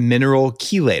 and mineral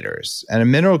chelators. And a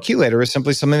mineral chelator is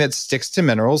simply something that sticks to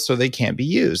minerals so they can't be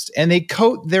used. And they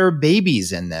coat their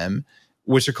babies in them,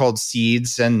 which are called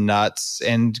seeds and nuts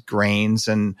and grains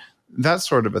and that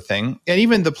sort of a thing, and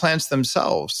even the plants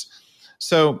themselves.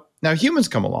 So now humans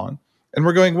come along and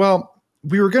we're going, well,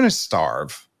 we were going to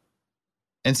starve.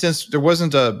 And since there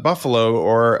wasn't a buffalo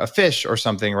or a fish or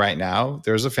something right now,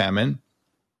 there's a famine.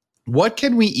 What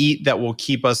can we eat that will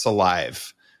keep us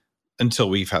alive until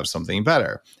we have something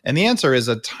better? And the answer is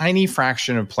a tiny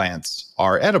fraction of plants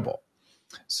are edible.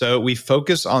 So we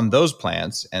focus on those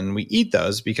plants and we eat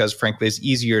those because, frankly, it's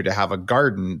easier to have a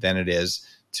garden than it is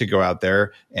to go out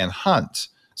there and hunt.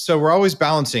 So we're always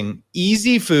balancing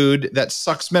easy food that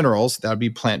sucks minerals, that would be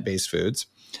plant-based foods,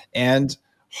 and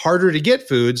harder to get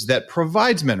foods that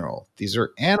provides mineral. These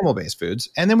are animal-based foods.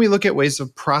 And then we look at ways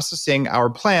of processing our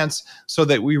plants so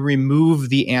that we remove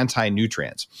the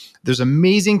anti-nutrients. There's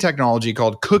amazing technology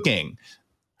called cooking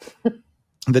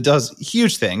that does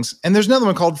huge things. And there's another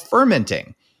one called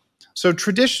fermenting. So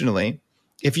traditionally,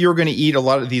 if you were going to eat a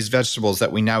lot of these vegetables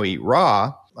that we now eat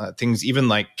raw, things even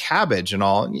like cabbage and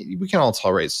all, we can all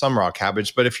tolerate some raw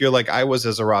cabbage. But if you're like I was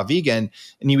as a raw vegan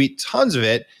and you eat tons of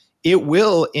it, it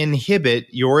will inhibit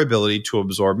your ability to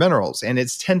absorb minerals. And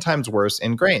it's 10 times worse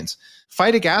in grains.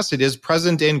 Phytic acid is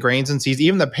present in grains and seeds,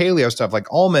 even the paleo stuff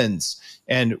like almonds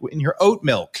and in your oat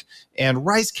milk and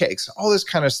rice cakes, all this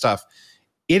kind of stuff.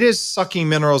 It is sucking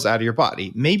minerals out of your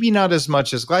body. Maybe not as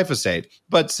much as glyphosate,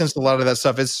 but since a lot of that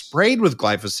stuff is sprayed with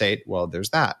glyphosate, well, there's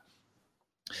that.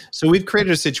 So we've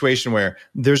created a situation where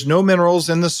there's no minerals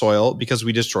in the soil because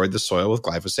we destroyed the soil with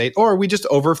glyphosate, or we just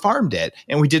over-farmed it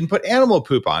and we didn't put animal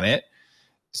poop on it.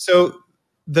 So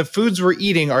the foods we're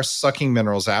eating are sucking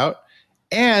minerals out,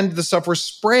 and the stuff we're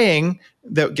spraying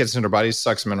that gets into our bodies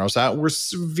sucks minerals out. We're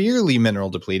severely mineral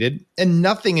depleted, and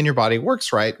nothing in your body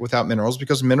works right without minerals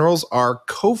because minerals are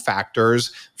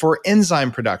cofactors for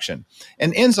enzyme production.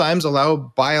 And enzymes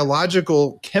allow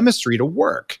biological chemistry to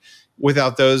work.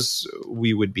 Without those,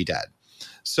 we would be dead.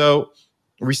 So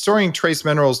restoring trace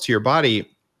minerals to your body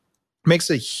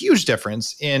makes a huge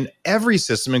difference in every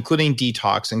system, including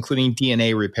detox, including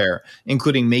DNA repair,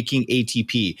 including making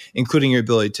ATP, including your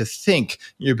ability to think,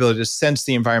 your ability to sense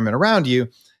the environment around you.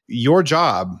 Your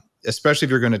job, especially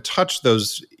if you're going to touch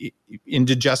those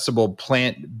indigestible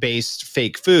plant-based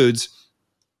fake foods,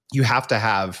 you have to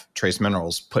have trace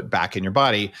minerals put back in your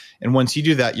body. And once you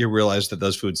do that, you realize that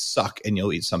those foods suck and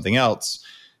you'll eat something else.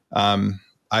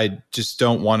 I just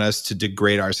don't want us to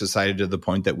degrade our society to the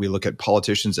point that we look at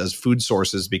politicians as food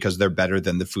sources because they're better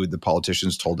than the food the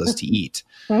politicians told us to eat.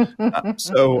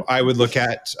 So I would look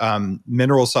at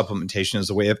mineral supplementation as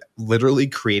a way of literally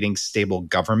creating stable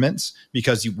governments,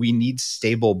 because we need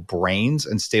stable brains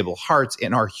and stable hearts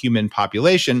in our human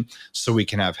population so we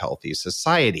can have healthy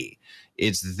society.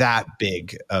 It's that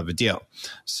big of a deal.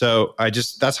 So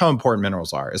that's how important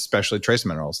minerals are, especially trace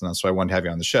minerals. And that's why I wanted to have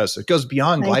you on the show. So it goes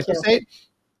beyond glyphosate,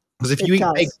 because if you eat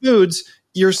fake foods,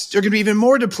 you're going to be even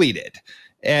more depleted.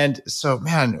 And so,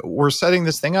 man, we're setting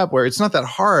this thing up where it's not that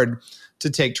hard to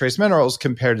take trace minerals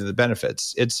compared to the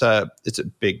benefits. It's a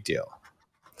big deal.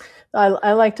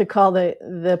 I like to call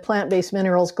the plant-based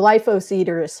minerals glyphosate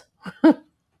eaters.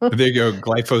 There you go,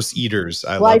 glyphosate eaters.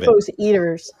 I love it. Glyphosate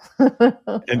eaters.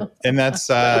 and that's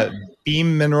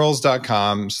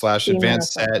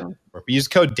beamminerals.com/advanced set. Use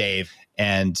code Dave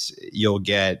and you'll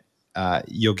get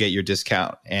your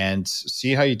discount, and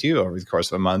see how you do over the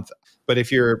course of a month. But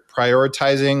if you're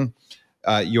prioritizing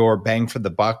your bang for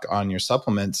the buck on your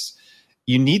supplements,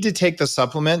 you need to take the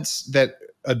supplements that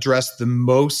address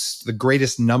the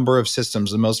greatest number of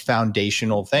systems, the most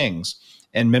foundational things.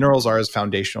 And minerals are as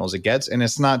foundational as it gets. And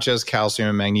it's not just calcium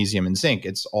and magnesium and zinc.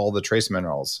 It's all the trace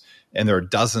minerals. And there are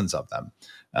dozens of them.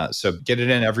 So get it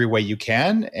in every way you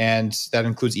can. And that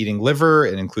includes eating liver.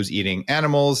 It includes eating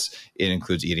animals. It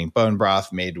includes eating bone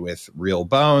broth made with real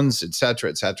bones, et cetera,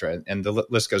 et cetera. And the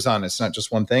list goes on. It's not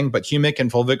just one thing, but humic and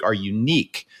fulvic are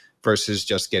unique versus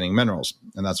just getting minerals.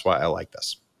 And that's why I like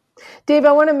this. Dave,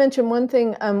 I want to mention one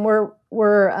thing.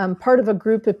 We're part of a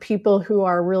group of people who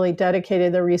are really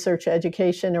dedicated to research,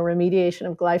 education, and remediation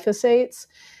of glyphosates.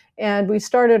 And we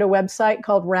started a website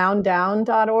called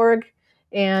rounddown.org.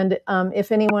 And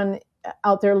if anyone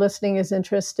out there listening is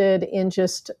interested in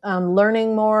just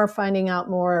learning more, finding out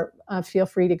more, feel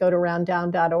free to go to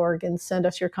rounddown.org and send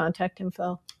us your contact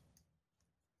info.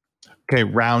 Okay,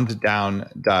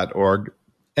 rounddown.org.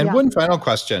 And one final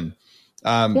question.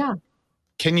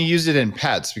 Can you use it in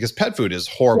pets? Because pet food is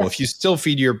horrible. Yes. If you still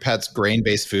feed your pets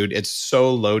grain-based food, it's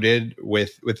so loaded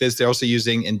with this. They're also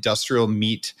using industrial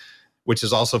meat which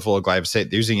is also full of glyphosate.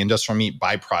 They're using industrial meat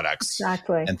byproducts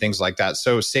Exactly. and things like that.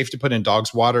 So safe to put in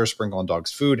dogs' water, sprinkle on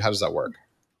dogs' food. How does that work?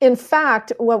 In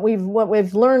fact, what we've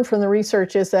learned from the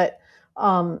research is that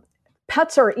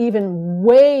pets are even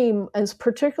and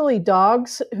particularly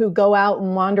dogs who go out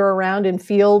and wander around in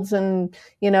fields and,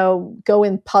 go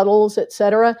in puddles, et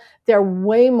cetera, they're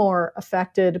way more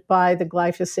affected by the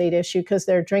glyphosate issue because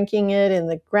they're drinking it in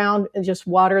the ground, just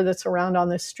water that's around on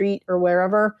the street or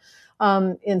wherever,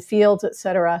 in fields, et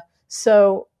cetera.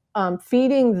 So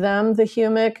feeding them the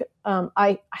humic,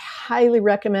 I highly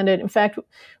recommend it. In fact,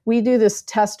 we do this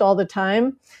test all the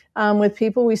time with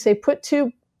people. We say, put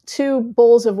two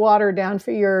bowls of water down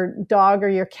for your dog or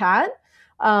your cat,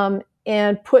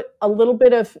 and put a little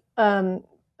bit of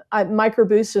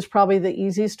microboost is probably the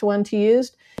easiest one to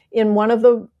use in one of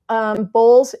the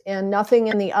bowls and nothing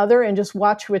in the other, and just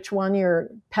watch which one your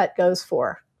pet goes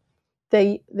for.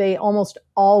 They almost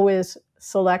always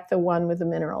select the one with the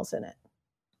minerals in it.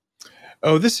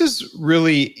 Oh, this is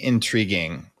really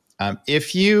intriguing.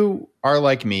 If you are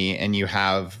like me and you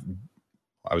have,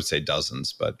 I would say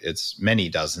dozens, but it's many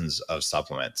dozens of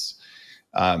supplements.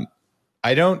 I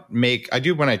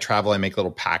do when I travel, I make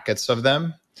little packets of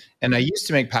them. And I used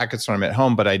to make packets when I'm at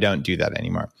home, but I don't do that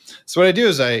anymore. So what I do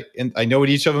is I know what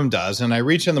each of them does, and I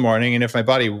reach in the morning, and if my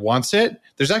body wants it,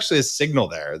 there's actually a signal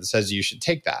there that says you should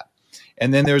take that.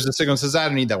 And then there's a signal that says, I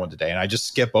don't need that one today. And I just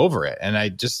skip over it. And I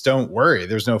just don't worry.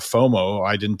 There's no FOMO.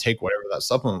 I didn't take whatever that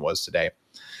supplement was today.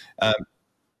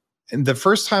 And the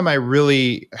first time I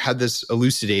really had this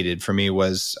elucidated for me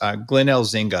was Glenn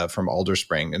Elzinga from Alder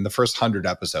Spring in the first 100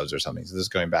 episodes or something. So this is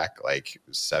going back like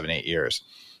 7-8 years.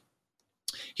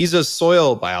 He's a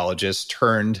soil biologist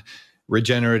turned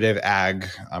regenerative ag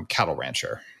cattle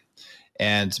rancher,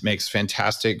 and makes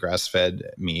fantastic grass-fed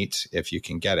meat if you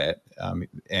can get it.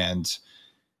 And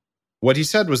what he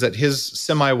said was that his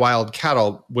semi-wild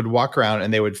cattle would walk around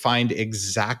and they would find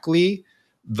exactly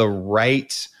the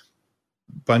right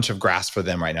bunch of grass for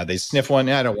them right now. They sniff one,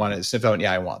 I don't want it. Sniff out,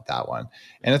 I want that one.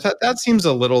 And I thought that seems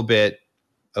a little bit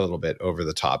over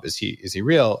the top. Is he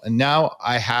real? And now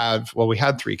we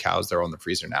had 3 cows. They're all in the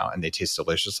freezer now, and they taste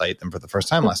delicious. I ate them for the first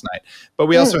time last night. But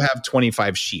we also have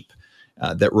 25 sheep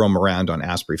that roam around on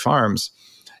Asprey Farms,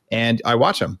 and I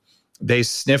watch them. They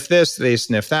sniff this, they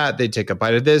sniff that, they take a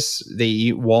bite of this, they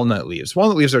eat walnut leaves.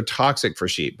 Walnut leaves are toxic for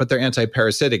sheep, but they're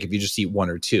anti-parasitic if you just eat 1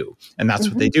 or 2. And that's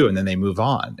what they do. And then they move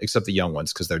on, except the young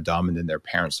ones, because they're dumb, and then their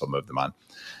parents will move them on.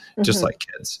 Just like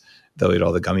kids. They'll eat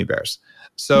all the gummy bears.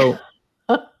 So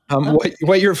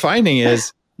what you're finding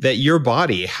is that your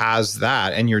body has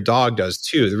that, and your dog does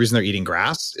too. The reason they're eating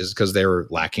grass is because they were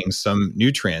lacking some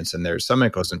nutrients and their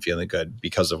stomach wasn't feeling good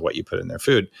because of what you put in their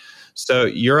food. So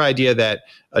your idea that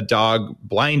a dog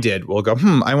blinded will go,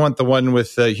 I want the one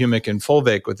with the humic and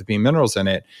fulvic with the B minerals in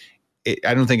it.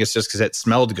 I don't think it's just because it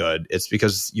smelled good. It's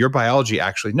because your biology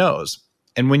actually knows.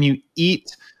 And when you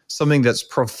eat something that's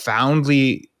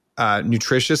profoundly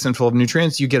nutritious and full of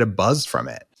nutrients, you get a buzz from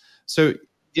it. So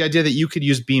the idea that you could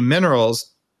use B minerals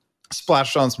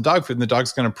splashed on some dog food and the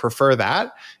dog's going to prefer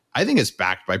that, I think it's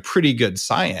backed by pretty good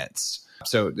science.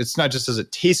 So it's not just does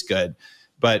it taste good,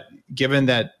 but given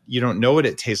that you don't know what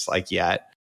it tastes like yet,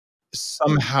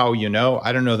 somehow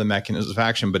I don't know the mechanism of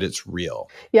action, but it's real.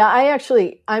 Yeah,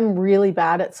 I'm really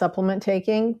bad at supplement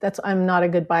taking. I'm not a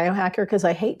good biohacker because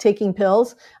I hate taking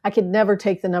pills. I could never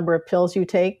take the number of pills you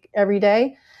take every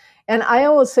day. And I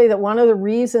always say that one of the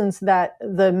reasons that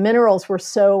the minerals were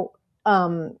so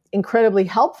incredibly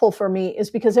helpful for me is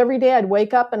because every day I'd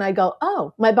wake up and I'd go,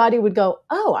 my body would go,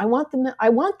 I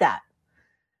want that.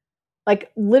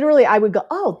 Like literally I would go,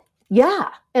 oh yeah.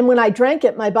 And when I drank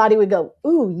it, my body would go,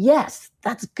 ooh, yes,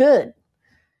 that's good.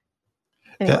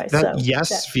 Anyway,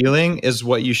 that feeling is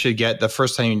what you should get the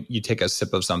first time you take a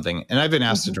sip of something. And I've been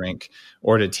asked to drink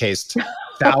or to taste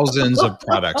thousands of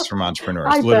products from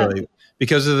entrepreneurs, literally.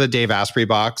 Because of the Dave Asprey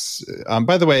box.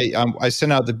 By the way, I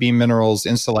sent out the B Minerals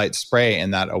Insulite spray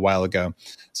in that a while ago.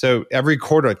 So every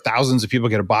quarter, thousands of people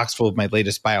get a box full of my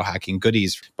latest biohacking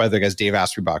goodies. By the way, guys,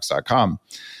 daveaspreybox.com.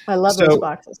 I love those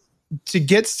boxes. To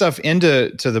get stuff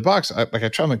into the box, I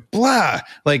try, I'm like, blah,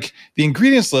 like the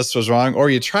ingredients list was wrong.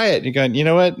 Or you try it and you're going, you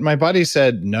know what? My body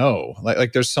said no.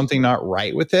 Like there's something not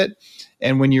right with it.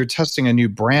 And when you're testing a new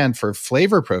brand for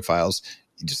flavor profiles,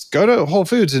 you just go to Whole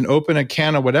Foods and open a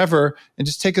can of whatever and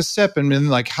just take a sip. And then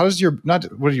like, what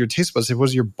do your taste buds say? What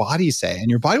does your body say? And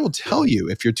your body will tell you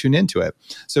if you're tuned into it.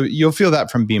 So you'll feel that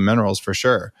from B Minerals for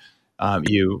sure.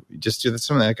 You just do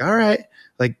something like, all right,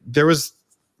 like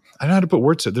I don't know how to put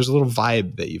words to it. There's a little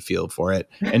vibe that you feel for it.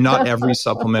 And not every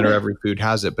supplement or every food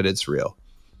has it, but it's real.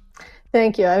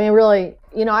 Thank you. I mean, really,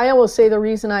 I always say the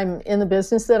reason I'm in the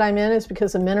business that I'm in is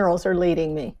because the minerals are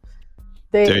leading me.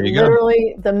 They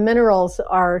literally, the minerals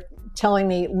are telling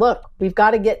me, look, we've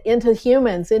got to get into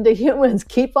humans,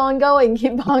 keep on going.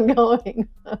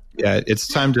 Yeah, it's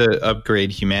time to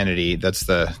upgrade humanity. That's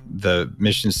the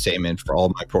mission statement for all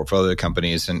my portfolio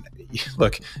companies. And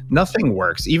look, nothing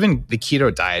works. Even the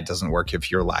keto diet doesn't work if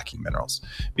you're lacking minerals,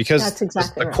 because that's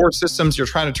exactly the core systems you're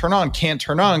trying to turn on can't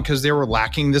turn on because they were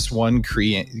lacking this one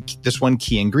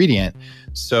key ingredient.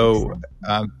 So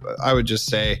I would just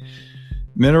say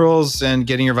minerals and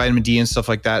getting your vitamin D and stuff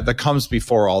like that comes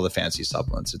before all the fancy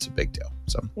supplements. It's a big deal.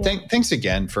 So thanks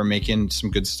again for making some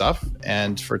good stuff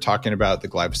and for talking about the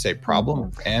glyphosate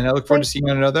problem. And I look forward to seeing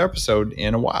you on another episode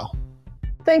in a while.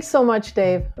 Thanks so much,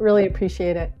 Dave. Really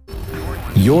appreciate it.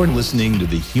 You're listening to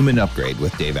The Human Upgrade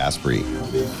with Dave Asprey.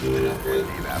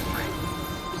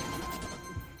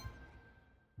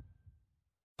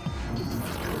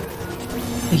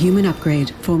 The Human Upgrade,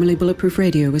 formerly Bulletproof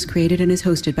Radio, was created and is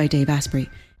hosted by Dave Asprey.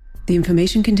 The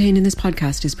information contained in this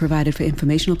podcast is provided for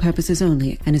informational purposes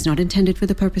only and is not intended for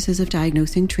the purposes of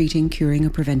diagnosing, treating, curing, or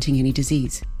preventing any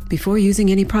disease. Before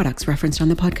using any products referenced on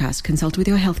the podcast, consult with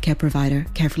your healthcare provider,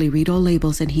 carefully read all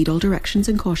labels, and heed all directions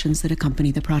and cautions that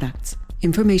accompany the products.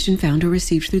 Information found or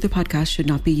received through the podcast should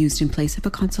not be used in place of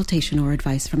a consultation or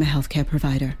advice from a healthcare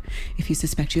provider. If you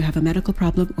suspect you have a medical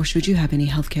problem or should you have any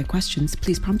healthcare questions,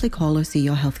 please promptly call or see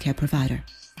your healthcare provider.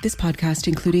 This podcast,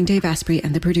 including Dave Asprey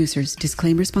and the producers,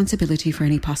 disclaim responsibility for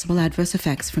any possible adverse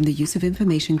effects from the use of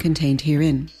information contained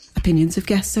herein. Opinions of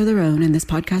guests are their own, and this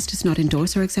podcast does not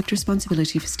endorse or accept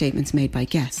responsibility for statements made by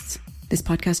guests. This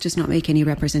podcast does not make any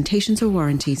representations or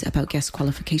warranties about guest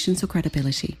qualifications or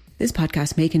credibility. This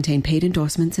podcast may contain paid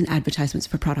endorsements and advertisements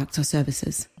for products or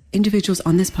services. Individuals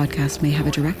on this podcast may have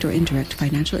a direct or indirect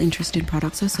financial interest in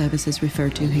products or services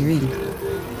referred to herein.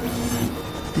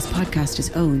 This podcast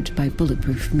is owned by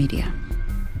Bulletproof Media.